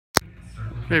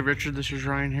Hey Richard, this is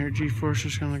Ryan here at G-Force.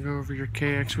 Just gonna go over your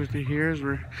KX with you here as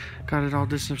we're got it all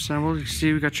disassembled. You can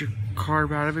see we got your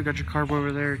carb out of it, got your carb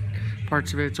over there.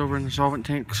 Parts of it's over in the solvent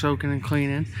tank soaking and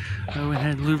cleaning. Went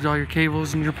ahead and lubed all your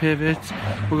cables and your pivots.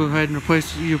 We'll go ahead and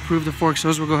replace, you approved the fork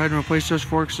seals, we'll go ahead and replace those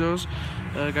fork seals.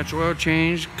 Got your oil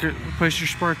changed, replace your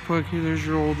spark plug here, there's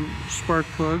your old spark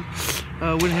plug.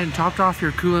 Went ahead and topped off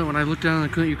your coolant. When I looked down on the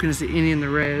coolant, you couldn't see any in the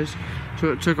res.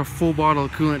 So it took a full bottle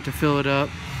of coolant to fill it up.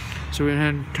 So we went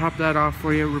ahead and topped that off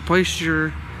for you. Replaced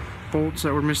your bolts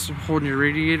that were missing, holding your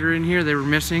radiator in here. They were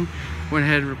missing. Went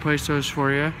ahead and replaced those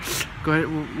for you. Go ahead.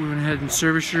 We went ahead and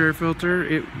serviced your air filter.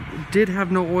 It did have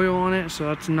no oil on it, so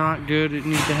that's not good. It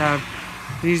needs to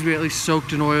be at least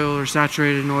soaked in oil or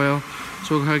saturated in oil.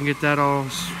 So we'll go ahead and get that all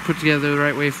put together the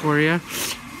right way for you.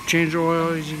 Change the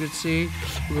oil, as you can see.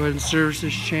 We'll go ahead and service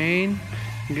this chain.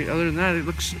 Other than that, it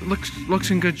looks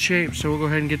in good shape, so we'll go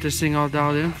ahead and get this thing all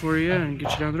dialed in for you and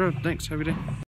get you down the road. Thanks. Have a good day.